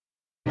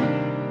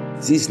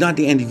See, it's not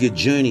the end of your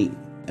journey.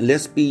 And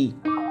let's be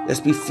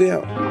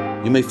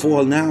fair. You may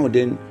fall now, and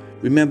then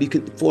remember you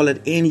can fall at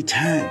any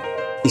time.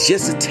 It's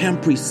just a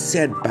temporary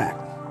setback.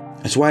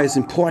 That's why it's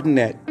important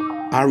that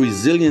our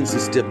resilience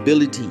is the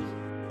ability,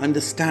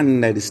 understanding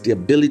that it's the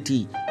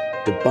ability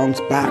to bounce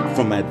back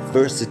from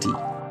adversity.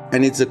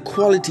 And it's a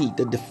quality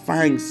that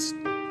defines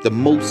the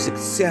most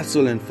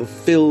successful and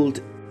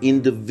fulfilled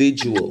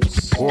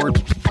individuals. Born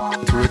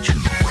to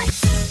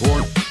Achieve.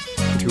 Born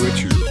to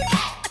Achieve.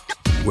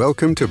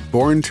 Welcome to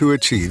Born to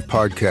Achieve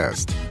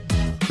podcast,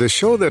 the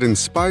show that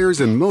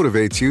inspires and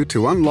motivates you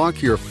to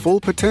unlock your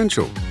full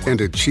potential and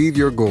achieve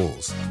your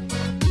goals.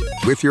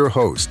 With your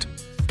host,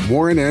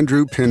 Warren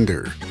Andrew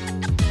Pinder.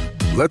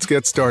 Let's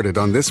get started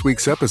on this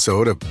week's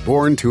episode of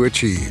Born to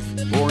Achieve.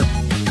 Born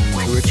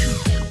to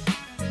Achieve.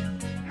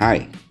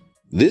 Hi,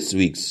 this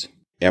week's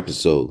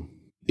episode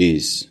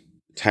is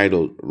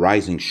titled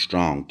Rising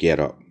Strong, Get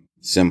Up.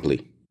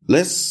 Simply,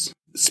 let's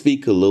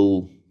speak a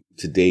little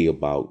today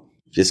about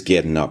just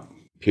getting up,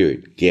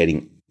 period,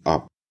 getting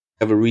up.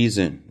 Whatever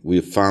reason we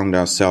have found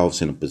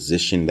ourselves in a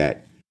position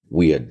that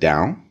we are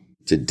down,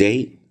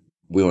 today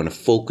we're going to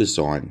focus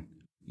on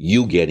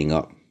you getting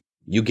up.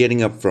 You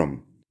getting up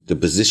from the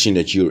position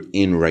that you're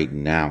in right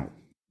now.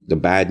 The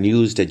bad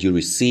news that you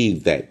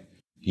received that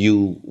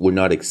you were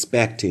not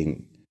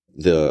expecting,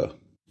 the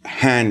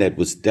hand that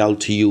was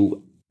dealt to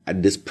you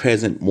at this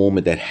present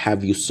moment that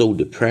have you so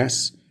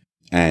depressed,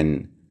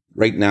 and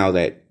right now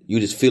that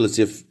you just feel as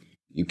if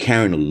you're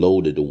carrying a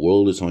load, that the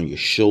world is on your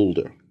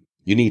shoulder.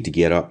 You need to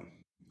get up.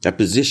 That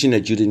position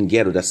that you didn't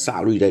get, or that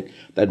salary,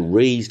 that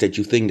raise that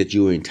you think that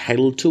you were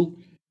entitled to,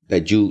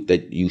 that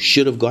you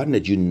should have gotten,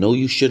 that you know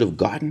you should have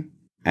gotten,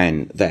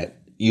 and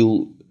that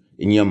you,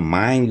 in your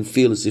mind, you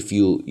feel as if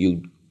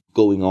you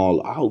going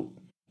all out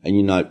and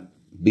you're not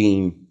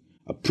being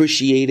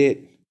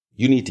appreciated.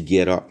 You need to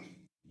get up.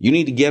 You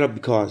need to get up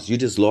because you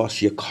just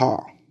lost your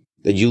car.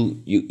 That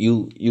you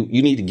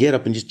need to get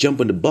up and just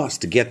jump on the bus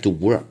to get to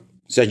work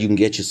so that you can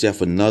get yourself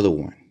another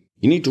one.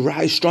 You need to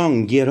rise strong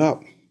and get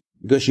up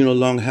because you no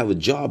longer have a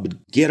job, but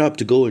get up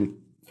to go and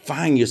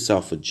find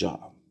yourself a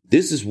job.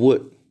 This is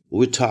what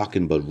we're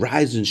talking about,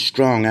 rising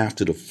strong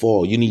after the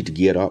fall. You need to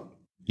get up.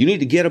 You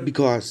need to get up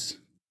because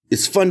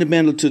it's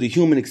fundamental to the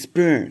human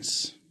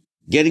experience.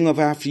 Getting up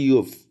after you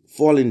have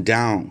fallen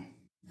down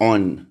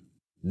on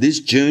this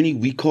journey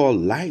we call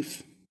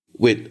life,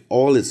 with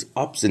all its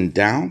ups and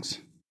downs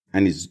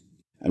and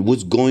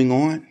what's going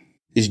on,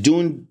 is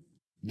during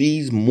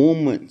these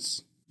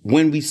moments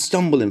when we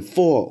stumble and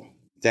fall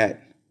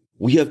that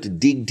we have to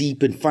dig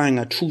deep and find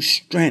our true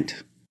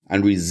strength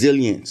and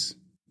resilience.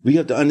 We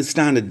have to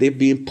understand that they're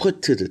being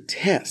put to the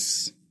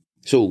test.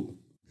 So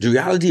the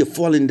reality of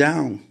falling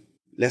down,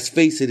 let's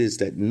face it, is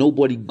that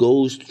nobody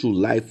goes through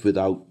life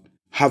without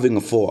having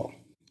a fall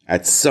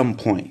at some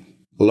point.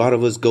 A lot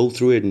of us go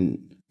through it, and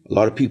a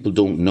lot of people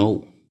don't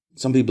know.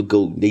 Some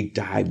people they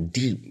dive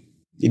deep.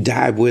 They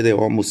dive where they're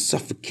almost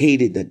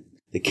suffocated, that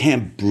they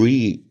can't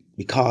breathe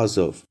because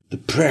of the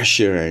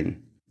pressure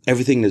and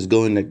everything that's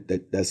going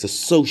that's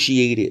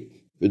associated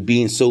with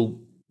being so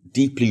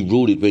deeply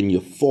rooted when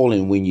you're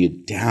falling, when you're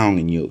down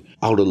and you're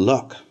out of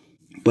luck.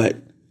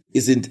 But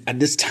isn't at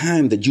this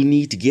time that you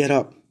need to get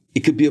up. It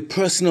could be a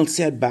personal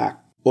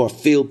setback or a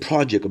failed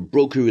project, a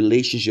broken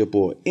relationship,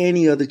 or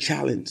any other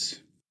challenge.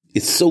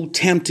 It's so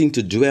tempting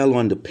to dwell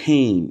on the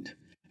pain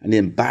and the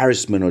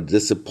embarrassment or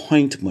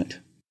disappointment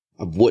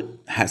of what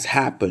has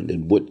happened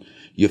and what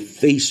you're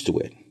faced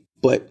with.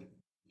 But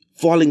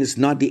falling is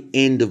not the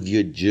end of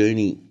your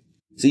journey.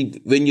 See,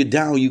 when you're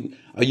down,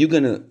 are you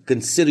going to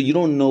consider, you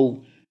don't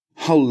know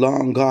how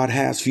long God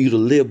has for you to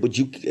live, but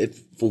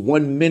for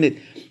 1 minute,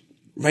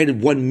 right at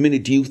 1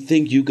 minute, do you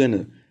think you're going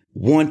to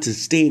want to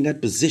stay in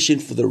that position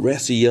for the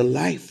rest of your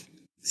life?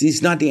 See,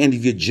 it's not the end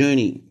of your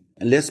journey.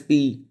 And let's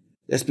be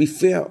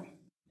fair.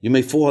 You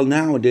may fall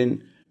now, and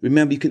then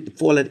remember you can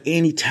fall at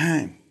any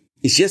time.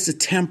 It's just a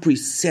temporary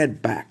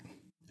setback.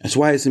 That's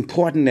why it's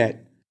important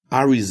that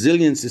our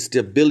resilience is the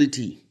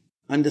ability,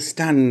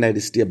 understanding that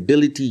it's the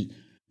ability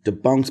to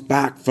bounce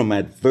back from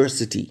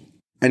adversity.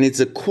 And it's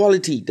a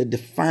quality that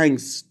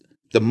defines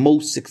the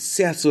most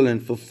successful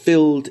and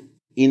fulfilled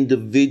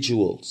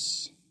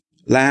individuals.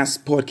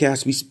 Last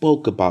podcast, we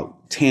spoke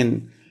about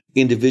 10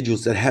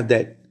 individuals that have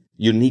that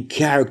unique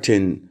character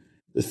and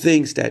the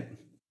things that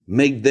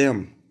make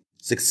them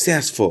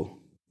successful.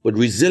 But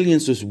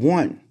resilience was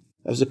one.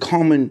 That was a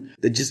common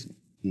that just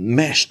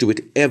meshed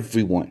with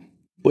everyone.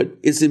 But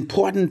it's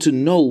important to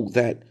know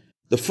that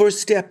the first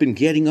step in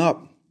getting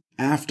up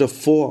after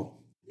fall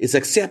is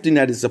accepting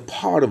that it's a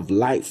part of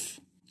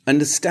life.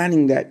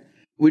 Understanding that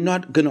we're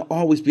not going to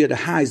always be at the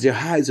highs. There are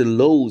highs and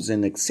lows,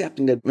 and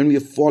accepting that when we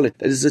have fallen,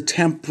 that is a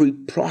temporary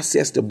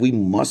process that we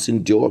must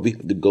endure, we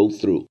have to go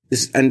through.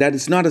 And that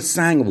it's not a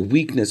sign of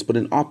weakness, but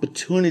an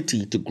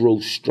opportunity to grow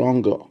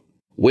stronger.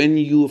 When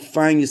you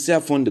find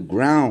yourself on the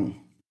ground,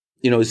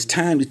 it's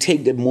time to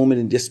take that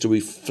moment and just to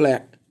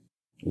reflect.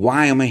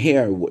 Why am I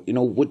here? What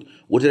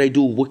did I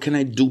do? What can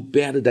I do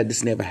better that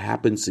this never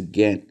happens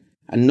again?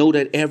 and know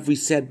that every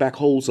setback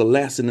holds a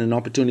lesson and an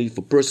opportunity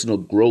for personal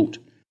growth.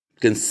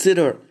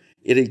 Consider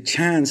it a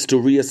chance to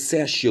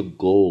reassess your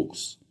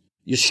goals,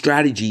 your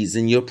strategies,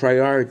 and your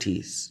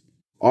priorities.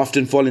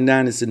 Often falling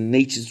down is in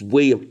nature's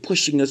way of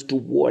pushing us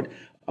toward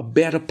a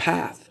better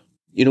path.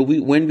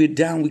 When we're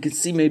down, we can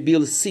be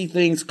able to see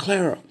things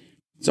clearer.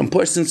 Some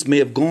persons may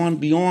have gone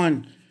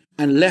beyond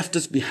and left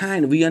us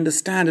behind. We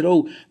understand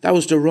that, that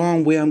was the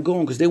wrong way I'm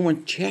going because they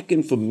weren't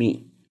checking for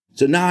me.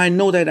 So now I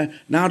know that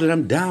now that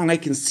I'm down, I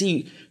can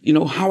see,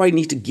 how I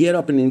need to get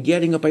up. And in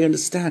getting up, I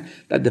understand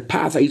that the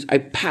path,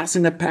 I'm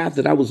passing the path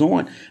that I was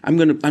on. I'm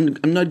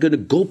not going to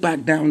go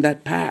back down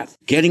that path.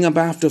 Getting up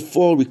after a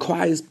fall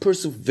requires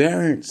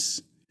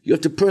perseverance. You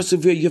have to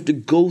persevere. You have to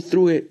go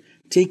through it.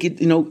 Take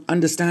it,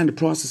 understand the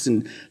process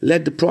and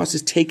let the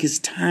process take its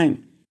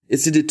time.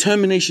 It's a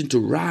determination to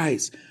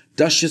rise,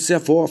 dust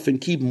yourself off and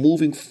keep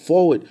moving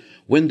forward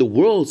when the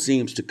world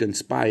seems to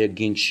conspire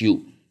against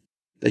you.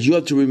 That you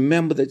have to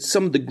remember that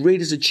some of the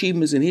greatest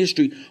achievements in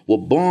history were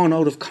born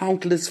out of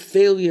countless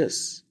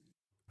failures.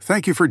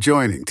 Thank you for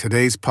joining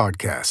today's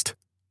podcast.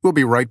 We'll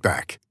be right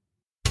back.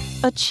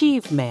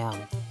 Achieve Man,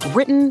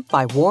 written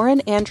by Warren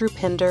Andrew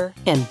Pinder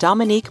and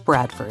Dominique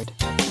Bradford.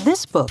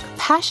 This book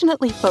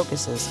passionately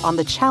focuses on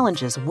the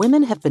challenges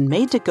women have been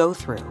made to go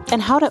through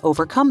and how to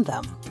overcome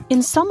them.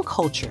 In some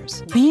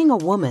cultures, being a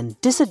woman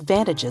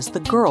disadvantages the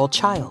girl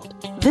child.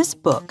 This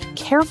book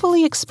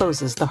carefully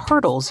exposes the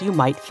hurdles you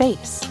might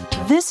face.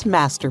 This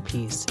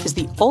masterpiece is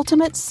the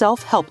ultimate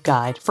self-help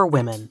guide for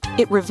women.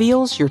 It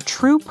reveals your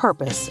true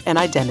purpose and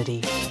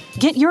identity.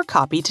 Get your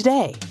copy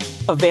today.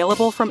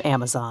 Available from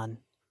Amazon.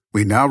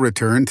 We now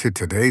return to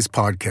today's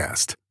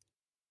podcast.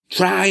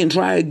 Try and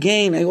try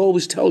again. I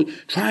always tell you,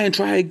 try and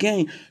try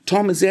again.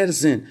 Thomas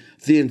Edison,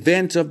 the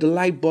inventor of the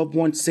light bulb,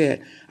 once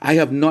said, "I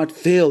have not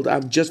failed.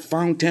 I've just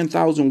found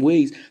 10,000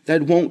 ways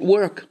that won't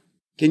work."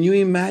 Can you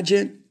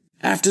imagine?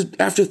 After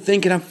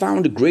thinking I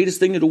found the greatest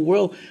thing in the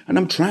world and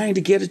I'm trying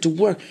to get it to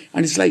work.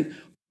 And it's like,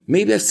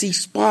 maybe I see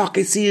spark.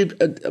 I see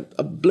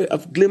a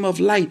glimmer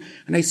of light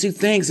and I see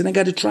things and I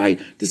got to try it.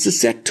 This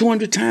is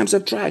 200 times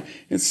I've tried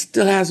and it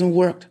still hasn't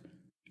worked.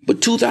 But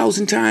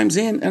 2,000 times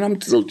in, and I'm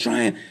still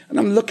trying, and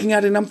I'm looking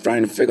at it, and I'm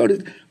trying to figure out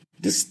it.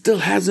 This still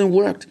hasn't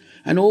worked.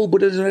 And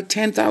but there's a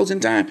 10,000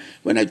 times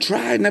when I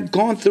tried, and I've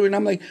gone through it, and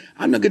I'm like,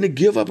 I'm not going to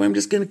give up. I'm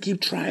just going to keep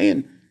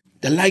trying.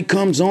 The light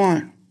comes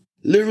on.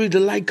 Literally,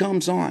 the light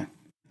comes on.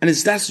 And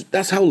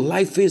that's how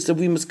life is, that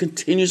we must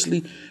continue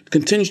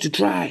to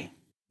try.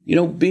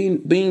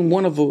 Being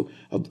one of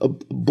a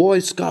Boy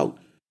Scout,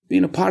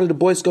 being a part of the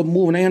Boy Scout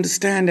movement, I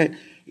understand that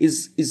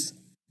is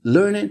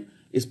learning.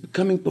 It's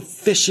becoming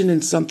proficient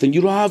in something.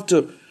 You don't have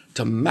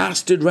to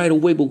master it right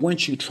away, but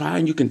once you try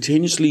and you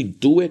continuously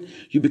do it,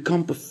 you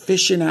become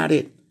proficient at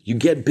it. You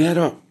get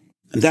better.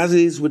 And that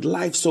is with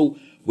life. So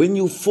when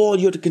you fall,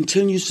 you have to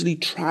continuously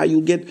try.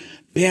 You'll get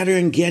better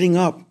in getting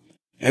up.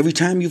 Every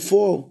time you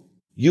fall,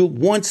 you're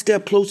one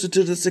step closer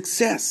to the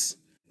success.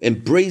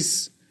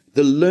 Embrace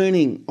the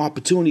learning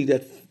opportunity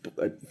that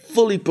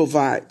fully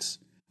provides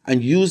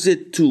and use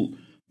it to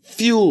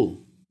fuel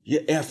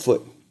your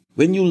effort.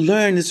 When you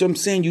learn, that's what I'm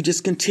saying, you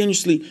just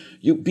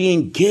you be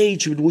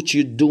engaged with what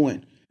you're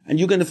doing. And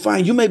you're going to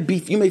find, you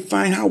may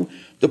find how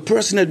the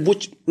person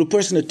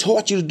that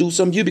taught you to do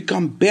something, you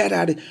become better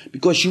at it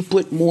because you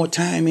put more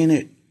time in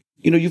it.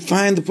 You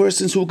find the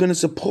persons who are going to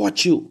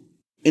support you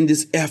in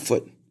this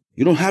effort.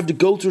 You don't have to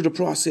go through the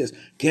process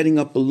getting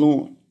up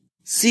alone.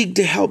 Seek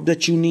the help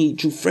that you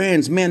need through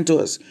friends,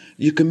 mentors,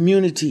 your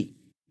community.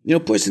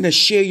 Person that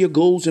share your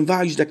goals and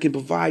values that can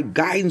provide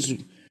guidance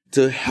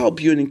to help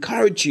you and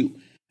encourage you.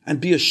 And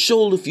be a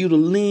shoulder for you to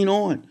lean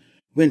on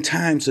when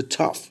times are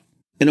tough.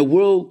 In a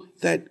world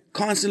that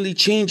constantly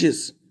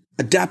changes,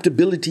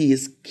 adaptability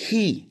is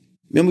key.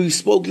 Remember we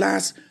spoke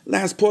last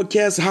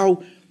podcast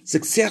how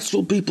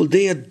successful people,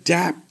 they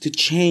adapt to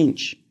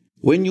change.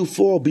 When you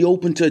fall, be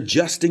open to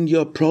adjusting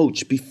your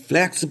approach. Be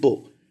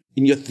flexible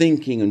in your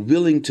thinking and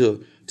willing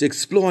to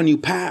explore new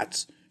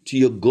paths to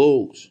your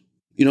goals.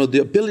 The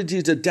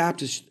ability to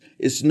adapt is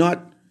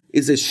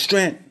a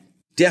strength.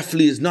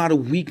 Definitely is not a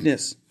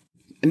weakness.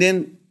 And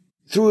then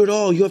through it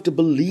all, you have to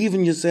believe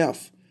in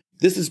yourself.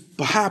 This is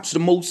perhaps the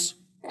most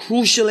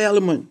crucial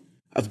element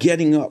of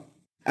getting up.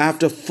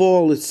 After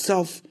fall is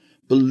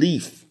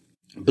self-belief,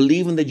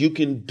 believing that you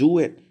can do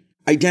it,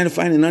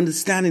 identifying and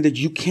understanding that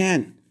you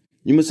can.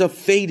 You must have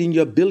faith in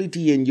your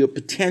ability and your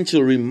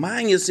potential.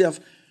 Remind yourself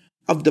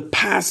of the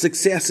past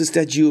successes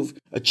that you've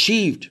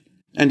achieved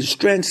and the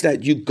strengths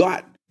that you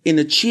got in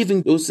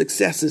achieving those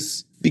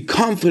successes. Be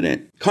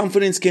confident.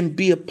 Confidence can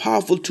be a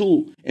powerful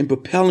tool in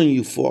propelling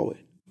you forward.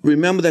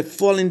 Remember that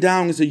falling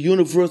down is a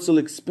universal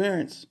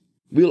experience.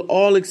 We'll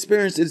all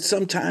experience it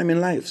sometime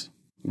in life,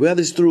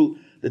 whether it's through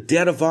the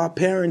death of our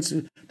parents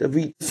that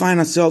we find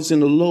ourselves in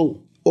the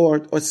low,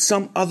 or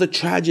some other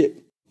tragic,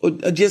 or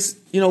just,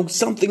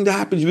 something that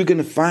happens, we're going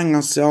to find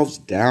ourselves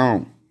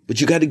down.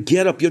 But you got to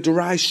get up. You have to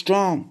rise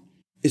strong.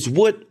 It's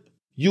what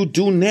you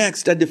do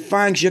next that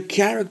defines your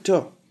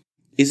character.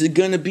 Is it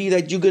going to be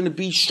that you're going to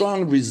be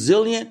strong,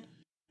 resilient,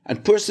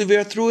 and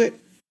persevere through it?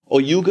 Or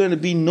you're going to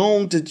be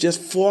known to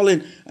just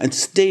falling and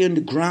stay on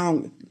the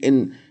ground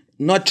and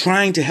not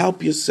trying to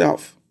help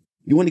yourself.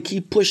 You want to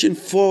keep pushing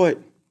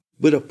forward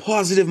with a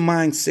positive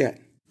mindset,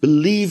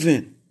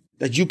 believing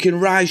that you can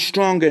rise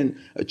stronger and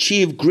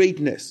achieve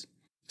greatness.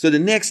 So the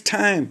next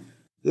time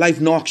life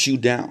knocks you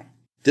down,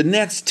 the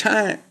next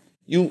time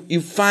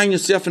you find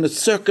yourself in a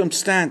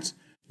circumstance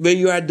where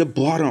you're at the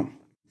bottom,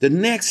 the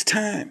next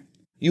time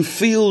you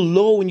feel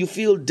low and you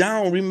feel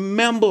down,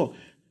 remember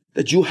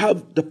that you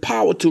have the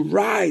power to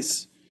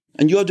rise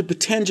and you have the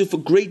potential for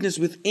greatness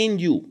within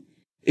you.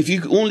 If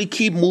you only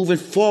keep moving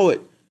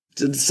forward,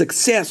 the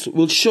success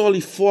will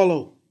surely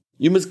follow.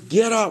 You must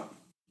get up,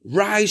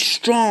 rise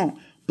strong,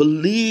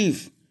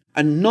 believe,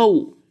 and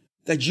know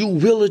that you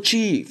will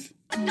achieve.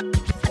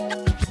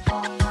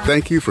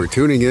 Thank you for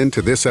tuning in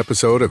to this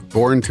episode of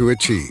Born to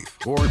Achieve.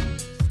 Born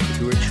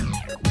to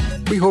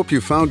Achieve. We hope you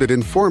found it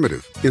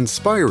informative,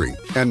 inspiring,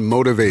 and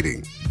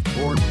motivating.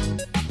 Born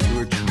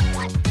to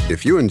Achieve.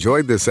 If you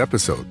enjoyed this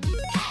episode,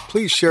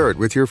 please share it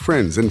with your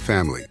friends and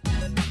family.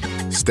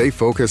 Stay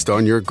focused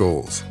on your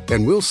goals,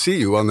 and we'll see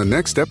you on the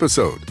next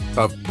episode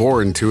of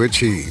Born to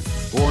Achieve.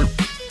 Born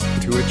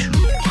to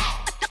Achieve.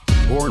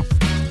 Born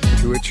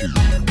to Achieve.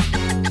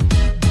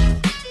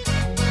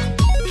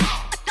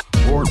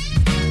 Born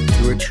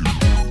to Achieve.